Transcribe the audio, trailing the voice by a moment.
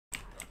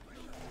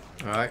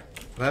Alright,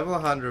 level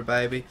 100,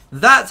 baby.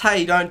 That's how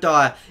you don't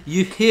die.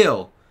 You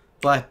heal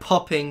by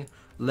popping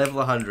level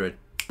 100.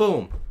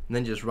 Boom. And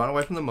then just run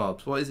away from the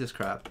mobs. What is this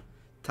crap?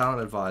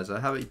 Talent advisor.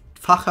 How about you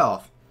fuck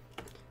off?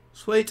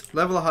 Sweet.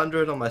 Level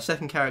 100 on my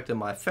second character,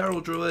 my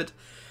feral druid.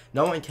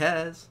 No one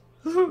cares.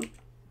 Oh,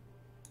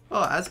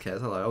 Az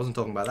cares. Hello. I wasn't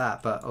talking about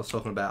that, but I was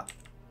talking about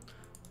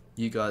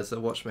you guys that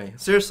watch me.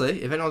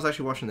 Seriously, if anyone's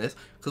actually watching this,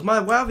 because my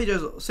WoW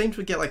videos seem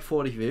to get like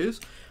 40 views.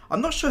 I'm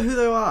not sure who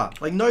they are.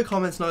 Like, no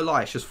comments, no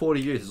likes, just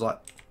 40 views. It's like,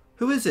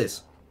 who is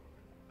this?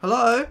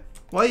 Hello?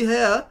 Why are you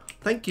here?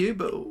 Thank you,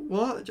 but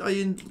what?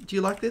 Do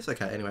you like this?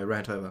 Okay, anyway,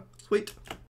 rant over. Sweet.